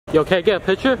Yo, can I get a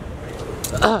picture?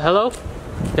 Hello?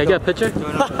 Can I get a picture? No,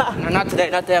 not today,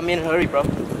 not today. I'm in a hurry, bro.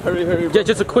 Hurry, bro. Yeah,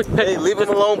 just a quick pic. Hey, leave him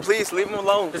alone, please. Leave him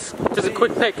alone. Just a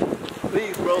quick pic.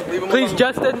 Please, bro. Leave him Please, alone.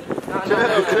 Justin.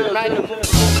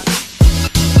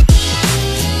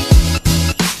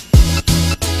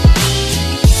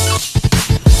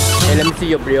 Hey, let me see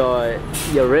your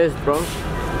wrist, bro.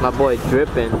 My boy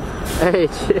dripping. Hey,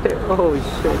 shit. Oh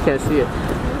shit, can't see it.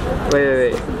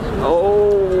 Wait.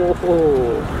 Oh,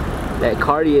 that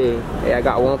Cartier. Hey, I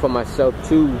got one for myself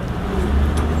too.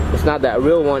 It's not that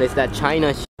real one. It's that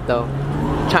China shit though.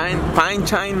 Fine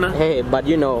China. Hey, but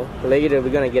you know, later we're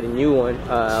gonna get a new one,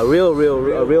 a real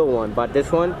one. But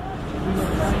this one,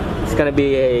 it's gonna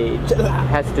be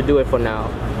has to do it for now.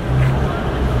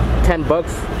 $10.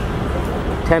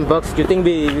 $10. Do you think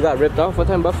we got ripped off for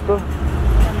 $10, bro?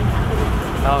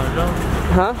 Oh no.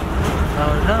 Huh?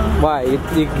 Oh no. Why? You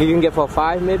can get for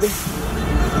 5 maybe?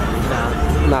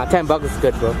 Nah, $10 is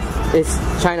good, bro. It's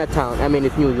Chinatown. I mean,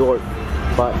 it's New York.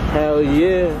 But hell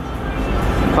yeah,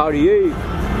 Cartier.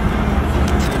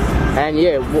 And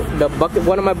yeah,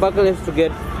 one of my bucket lists to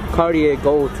get Cartier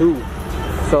gold too.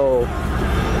 So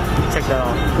Check that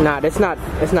out. nah, it's not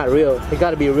real. It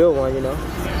gotta be a real one, you know.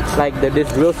 Like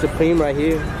this real Supreme right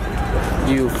here.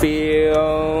 You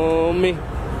feel me?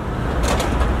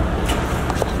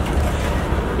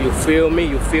 You feel me?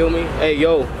 You feel me? Hey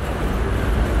yo,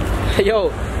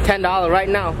 $10 right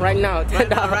now, $10 right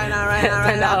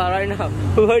now.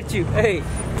 Who hurt you? Hey,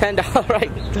 $10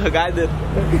 right. The guy did.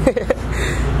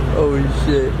 Oh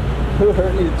shit. Who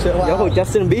hurt me? Chill out. Yo,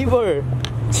 Justin Bieber.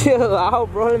 Chill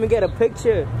out, bro. Let me get a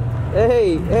picture.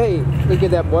 Hey, look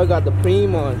at that boy got the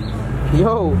preem on.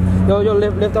 Yo,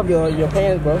 lift up your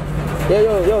pants, bro.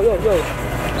 Yo.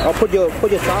 I'll put your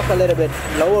sock a little bit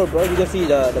lower, bro. You can see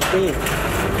the preem.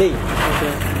 Hey.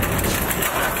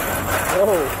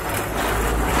 Okay.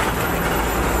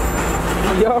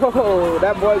 Yo,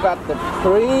 that boy got the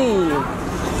cream.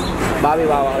 Bobby,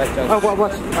 wow, let's go. Oh,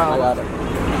 what? Oh, I got it.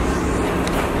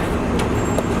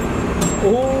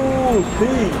 Oh,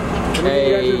 see.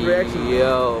 Hey,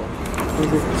 yo.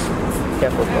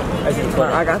 Careful, bro.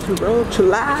 I got you, bro.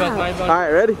 Chill out.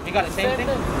 Alright, ready? You got the same thing?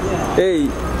 Hey,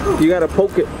 you gotta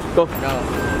poke it. Go. No.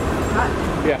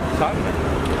 Yeah, sorry.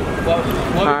 What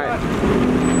Alright.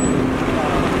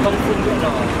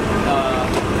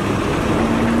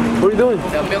 What are you doing?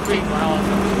 The milk tea.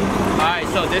 Alright,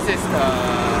 so this is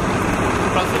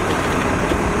frosted cookie.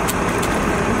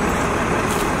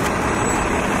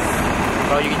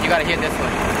 Bro, you gotta hit this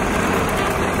one.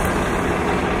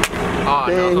 Oh,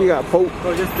 Dang, no. he got poked.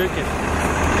 Bro, just drink it.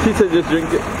 He said just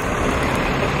drink it.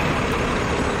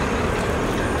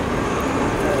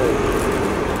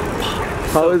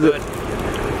 How is it?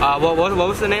 What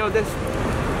was the name of this?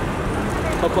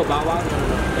 Coco Bow Wow?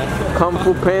 Kung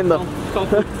Fu Panda. Kung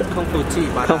Fu tea.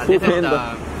 But Kung Fu this Panda. is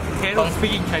the cannot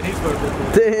speaking Chinese version.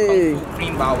 Dang. Kung Fu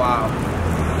Cream Bow Wow.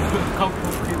 Kung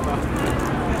Fu Cream Bow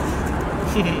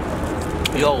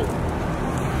Wow.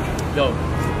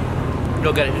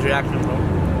 Yo, get his reaction, bro.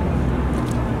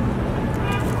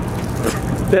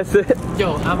 That's it.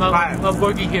 Yo, I'm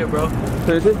working here, bro.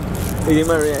 That's it. You give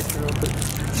my reaction real quick.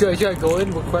 Should I go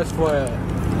in request for a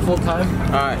full time?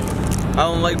 Alright. I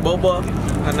don't like boba.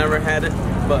 I never had it,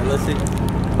 but let's see.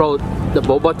 Bro, the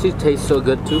boba tea tastes so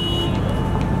good too.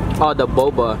 Oh, the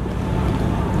boba.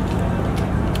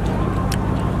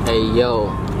 Hey yo.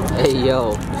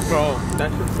 Bro,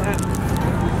 that shit's sad.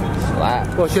 Slap.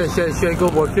 Well, should I go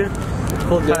work here?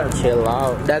 Full time. Chill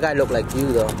out. That guy look like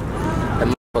you though. That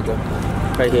motherfucker.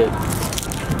 Right here.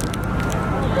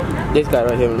 This guy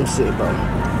right here. Let me see, bro.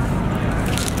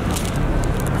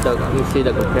 Let me see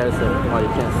the comparison. Oh, you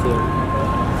can't see him.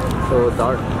 So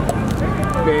dark.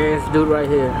 This dude right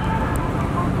here.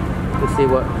 Let's see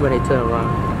when he turn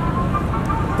around.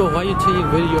 Bro, why you taking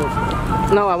videos?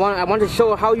 No, I want to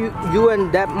show how you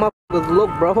and that motherfucker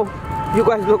look, bro. You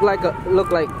guys look like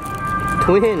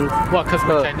twins. What? Cause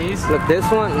we're Chinese? Look, this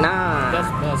one, nah.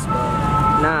 That's mess, bro.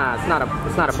 Nah, it's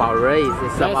not about race.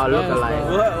 It's about look alike.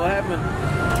 What happened?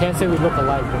 Can't say we look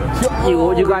alike, bro.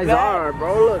 You guys are,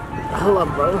 bro. Look, hold up,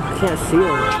 bro. I can't see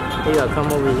him. You gotta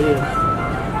come over here.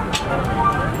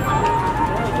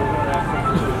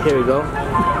 Here we go.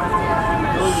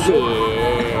 Shit.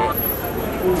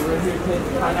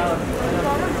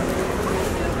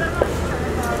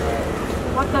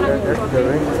 What's that?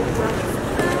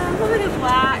 Look at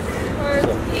black.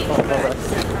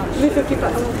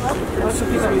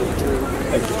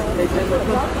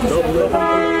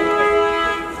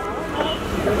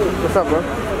 What's up, bro?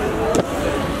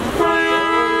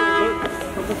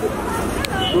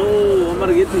 Bro, I'm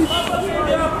gonna get these.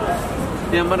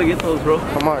 Yeah, I'm gonna get those, bro.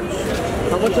 How much?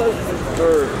 How much are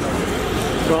or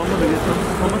bro, I'm gonna get those.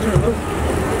 How much are those?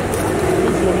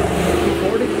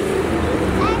 240?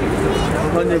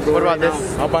 100, bro. What about right this?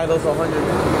 now. I'll buy those 100.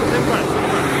 Same price.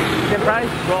 Same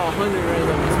price? Bro, 100 right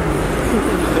now.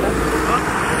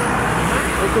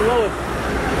 What's the lowest?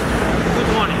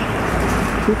 220.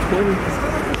 220.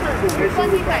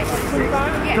 25.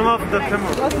 Come off the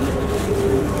camera.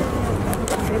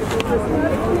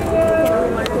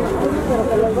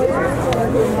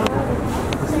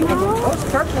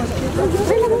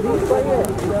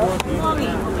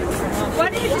 Why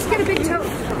don't you just get a big tote?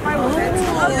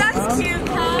 Oh, that's cute,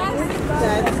 Cass.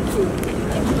 That's cute.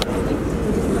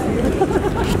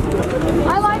 I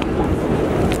like it.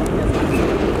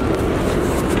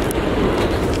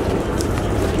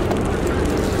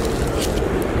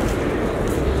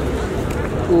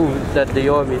 Ooh, the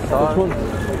Dior we saw.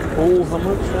 Oh, how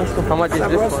much? How much is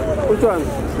this one? Which one?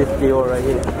 This Dior right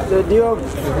here. The Dior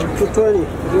 220.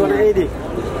 You want 80?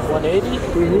 180?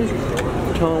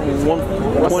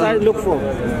 What size look for?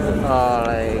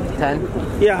 Like 10.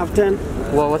 Yeah, I have 10.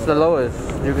 Well, what's the lowest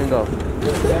you can go?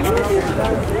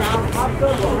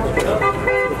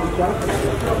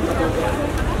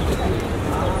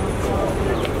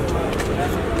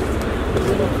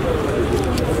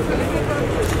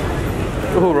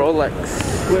 Ooh, Rolex.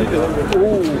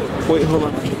 Ooh, wait, hold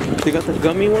on. They got the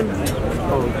gummy one?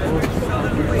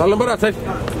 Come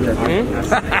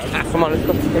Come on, let's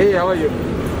go. Hey, how are you?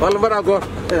 I'll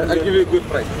give you a good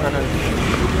price.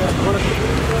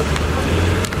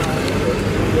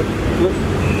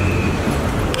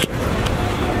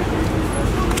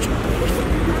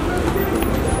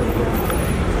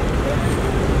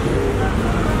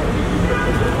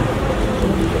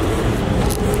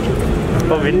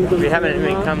 But we haven't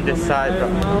even come this side, bro.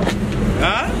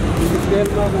 Huh?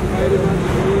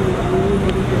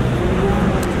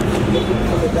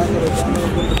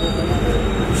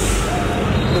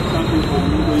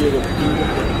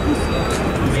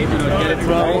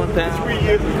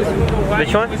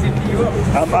 Which one?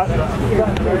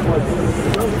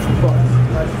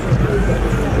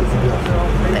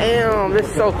 Damn, this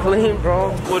is so clean,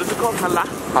 bro. What is it called? Hala?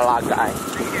 Halal guy.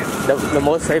 The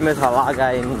most famous halal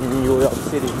guy in New York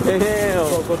City. Damn.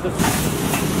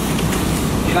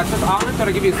 You like just almonds or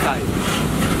I give you a side?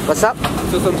 What's up?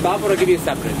 So some top or I give you a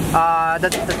separate? The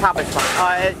top is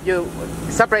fine. You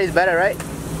separate is better, right?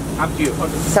 Up to you.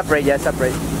 Separate, yeah,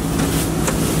 separate.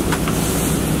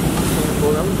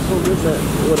 Well, I'm so good at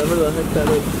whatever the heck that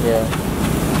is. Yeah.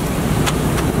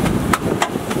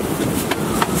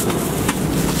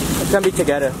 It's gonna be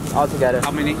together, all together.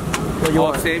 How many? What you All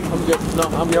want? same? I'm good. No,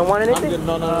 You don't want anything? I'm good.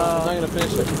 No, I'm not gonna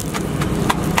finish it.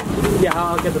 Yeah,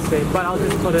 I'll get the same, but I'll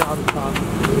just put it on the top.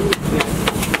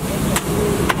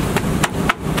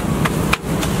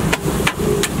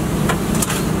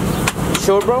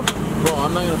 Sure, bro? Bro,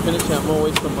 I'm not gonna finish it. I'm gonna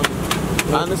waste some money.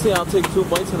 Honestly, I'll take 2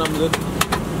 bites and I'm good.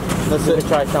 That's You it. can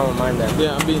try some of mine then.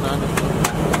 Yeah, I'm being honest.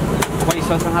 White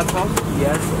sauce and hot sauce?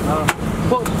 Yes.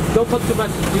 Don't put too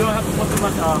much. You don't have to put too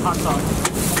much hot sauce.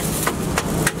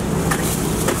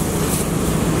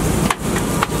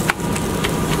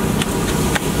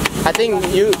 I think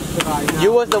you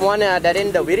was the one that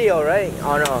in the video, right?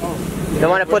 Oh no, the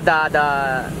one that put the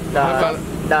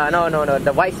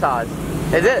the white sauce.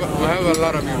 Is it? I have a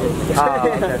lot of people. Oh,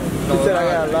 okay. He said I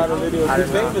got a lot of videos. I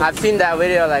don't know. I've seen that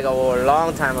video like a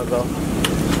long time ago.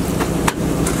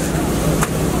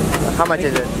 How much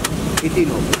is it? 18.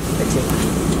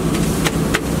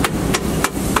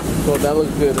 Bro, that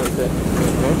looks good right there.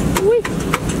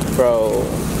 Bro.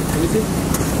 Let me see.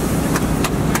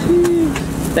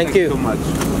 Thank you. So much.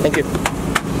 Thank you.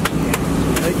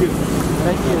 Thank you.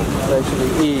 Thank you. Actually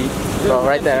eat. Bro,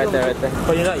 right there.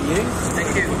 But you're not eating?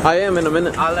 Thank you. I am in a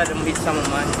minute. I'll let him eat some of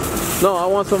mine. No, I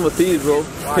want some of these, bro.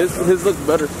 His looks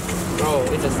better. Bro,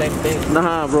 it's the same thing.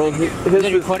 Nah, bro. His Is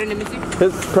it recording? Let me see.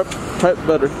 prep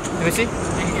better. Let me see.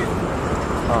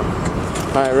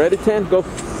 Alright, ready, 10? Go.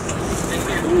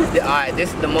 Alright,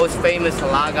 this is the most famous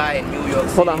halal guy in New York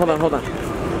City. Hold on.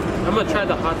 I'm gonna try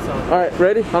the hot sauce. Alright,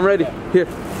 ready? I'm ready. Here.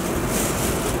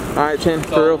 Alright, Chan,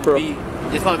 for real.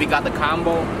 This one we got the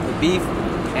combo, the beef,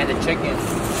 and the chicken.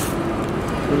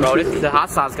 Bro, the hot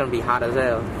sauce is gonna be hot as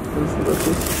hell.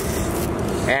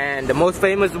 And the most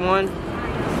famous one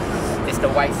is the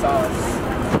white sauce.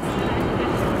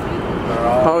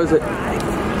 Bro. How is it?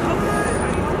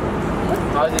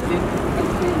 How is it, dude?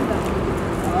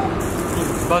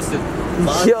 Busted.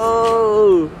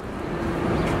 Yo!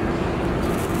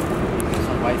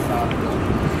 Some white sauce.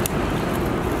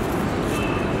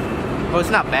 Oh, it's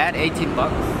not bad. 18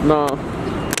 bucks. No.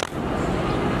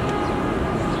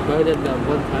 Better than that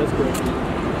one high school.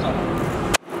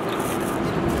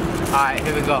 Alright,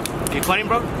 here we go. You recording,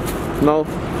 bro? No.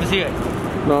 Let's see it.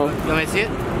 No. You want me to see it?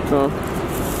 No.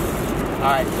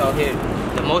 Alright, so here.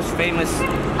 The most famous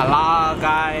halal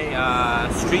guy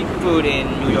street food in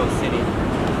New York City.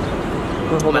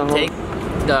 I'm gonna take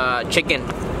the chicken.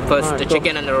 First, the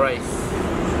chicken and the rice.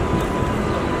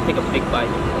 Take a big bite.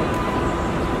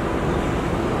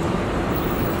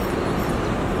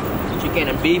 Chicken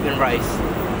and beef and rice.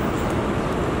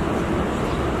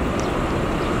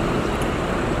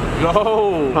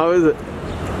 Yo! How is it?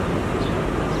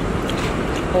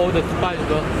 Oh, the spice,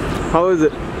 bro. How is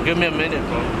it? Give me a minute,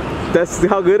 bro. That's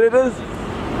how good it is?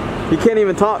 You can't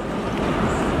even talk.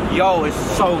 Yo, it's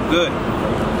so good.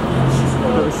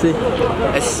 Let me see.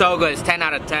 It's so good. It's 10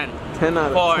 out of 10. 10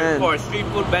 out of 10. For a street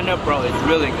food vendor, bro, it's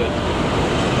really good.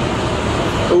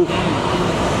 Ooh.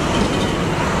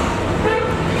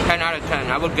 10 out of 10.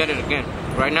 I would get it again.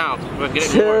 Right now. We'll get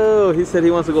it more. Chill. He said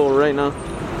he wants to go right now.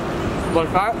 Want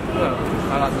to try it?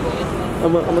 Yeah. I like to go.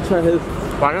 I'm gonna try his.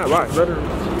 Why not? Why? Better.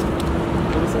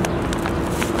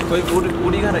 Wait,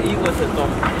 what do you gotta eat with it though?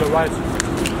 The rice.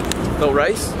 The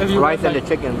rice? If you Rice want, and the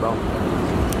chicken, bro.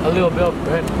 a little bit of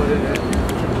bread, put it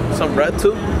in. Some bread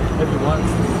too? If you want.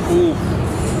 Ooh.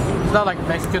 It's not like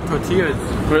Mexican tortillas.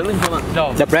 Really? Hold on.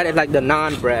 No. The bread is like the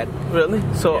naan bread. Really?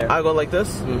 So Yeah. I go like this?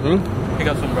 Mm-hmm. Pick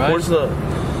up some rice. Where's the...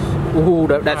 Ooh,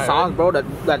 that Alright, sauce, bro. That's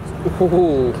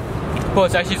ooh, Oh,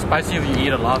 it's actually spicy if you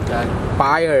eat a lot of that.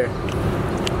 fire.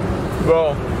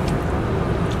 Bro. I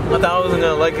thought I wasn't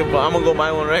gonna like it, but I'm gonna go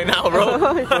buy one right now, bro.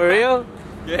 For real?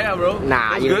 Yeah, bro.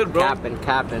 Nah, It's you're good, bro. capping.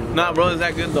 Nah, bro, it's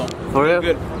that good though. For real?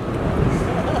 Good.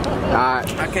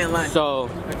 Alright, I can't lie. so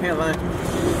I can't lie.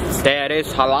 there it is,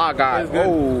 halal guy. It's good.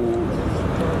 Oh,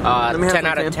 Let me have 10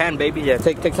 some, out of Tim. 10, baby. Yeah,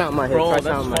 take some of my head. Bro, Try that's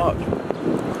some of fuck.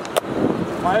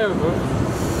 Fire, bro.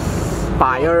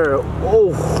 Fire.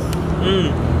 Oh,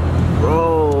 Mmm.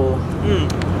 bro. Mmm.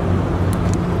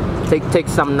 Take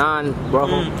some naan, bro.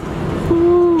 Mm.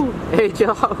 Ooh. Hey,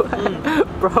 chill out,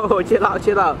 bro. Chill out.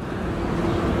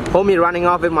 Homie running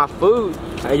off with my food.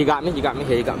 Hey, you got me.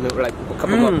 Here, you got me. Like a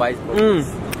couple more bites, bro. Homie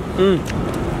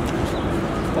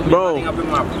Bro. running up with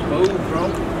my food, bro.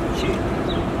 Shit.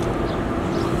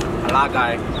 Halal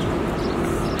guy.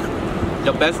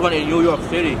 The best one in New York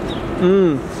City.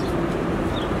 Mmm.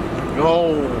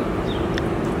 Yo,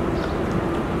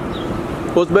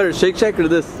 What's better, Shake Shack or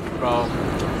this? bro.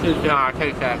 Nah,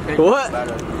 take that. Take What? that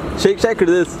better. Shake Shack or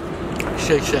this?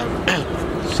 Shake Shack.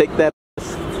 Shake that.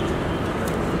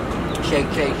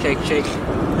 Shake.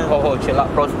 Oh, chill out,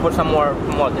 bro. Put some more of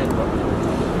this, bro.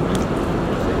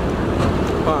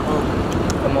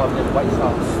 Some more of this white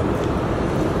sauce.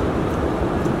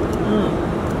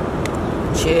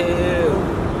 Chill.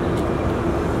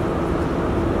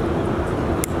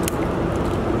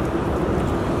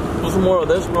 Put some more of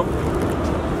this, bro.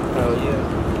 Hell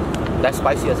yeah. That's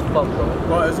spicy as fuck, bro.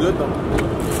 Bro, it's good though.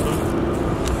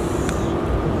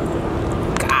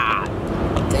 God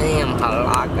damn,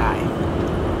 halal guy.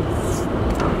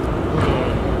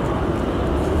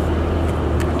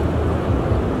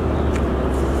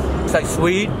 It's like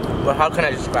sweet, but how can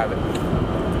I describe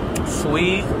it?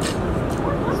 Sweet,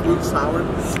 Sour.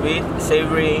 sweet,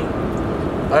 savory,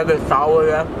 a little bit sour,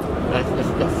 yeah. And it's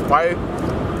the spice,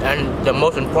 and the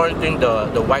most important thing,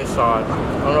 the white sauce.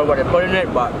 I don't know what they put in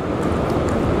it, but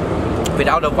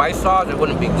without the white sauce, it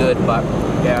wouldn't be good. But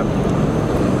yeah.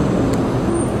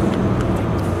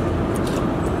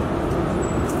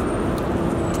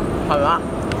 Halal.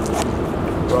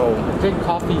 Bro, I drink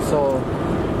coffee, so I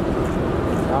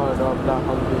don't know, I'm not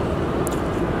hungry.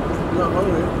 I'm not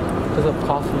hungry. Because of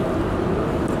coffee.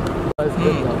 But it's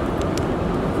good though.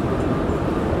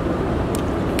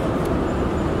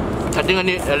 I think I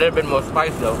need a little bit more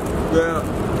spice though. Yeah. I'm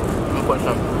gonna put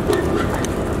some.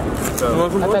 You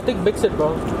want some more? I think mix it,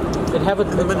 bro. It haven't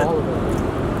mixed minute. all of it.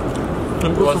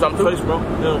 Put want some some too? spice, bro.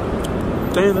 Yeah.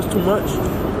 Damn, that's too much.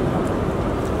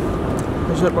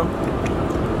 That's it, bro.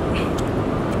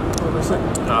 Oh, that's it.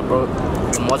 Nah, bro.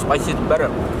 The more spicy, the better.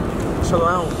 Chill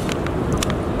out.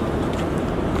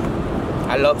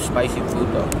 I love spicy food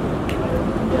though.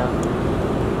 Yeah.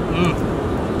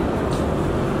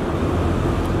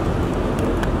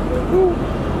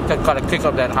 Just gotta kick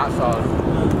up that hot sauce.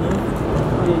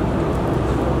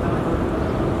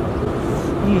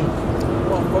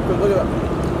 Oh, fucker, look at that.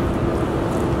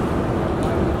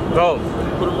 Bro,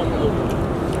 Put them on.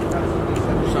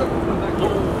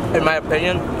 in my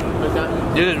opinion,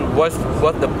 this is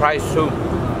worth the price too.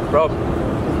 Bro,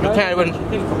 you can't even,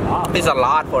 it's a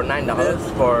lot for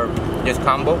 $9 for this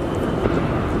combo.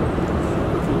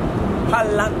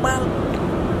 Halal, man.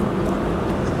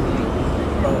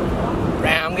 Bro.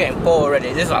 I'm getting full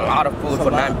already. This is a lot of food for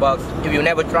 $9. If you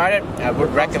never tried it, I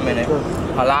would recommend it.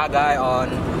 Halal guy on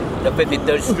the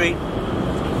 53rd Street.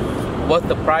 Worth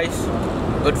the price.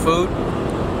 Good food.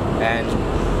 And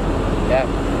yeah.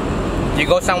 You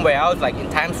go somewhere else, like in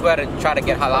Times Square, to try to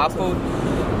get halal food,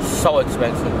 so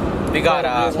expensive. We got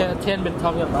Tian been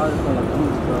talking about it for like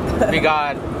weeks, bro. we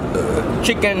got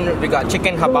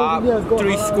chicken kebab,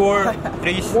 3 skewer,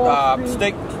 3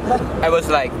 stick. It was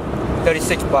like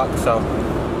 $36. So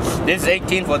this is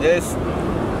 18 for this.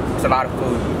 It's a lot of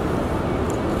food.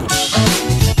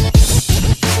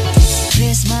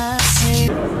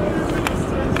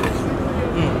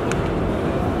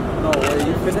 No way,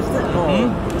 you finished it? No.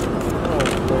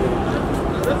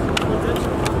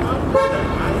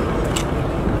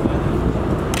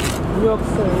 New York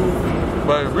City.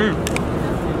 Baby.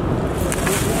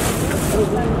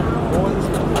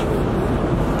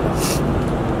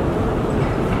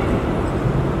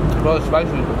 Bro, it's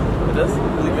spicy. It is? Is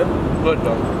it good? Good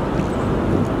though.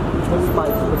 It's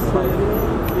spicy. It's spicy.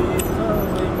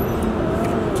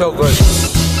 So good.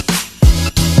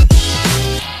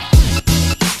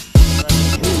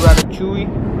 Rather chewy.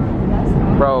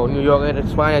 Bro, New York at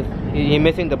its finest. You're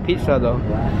missing the pizza though.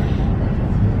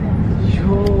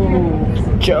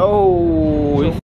 Joe.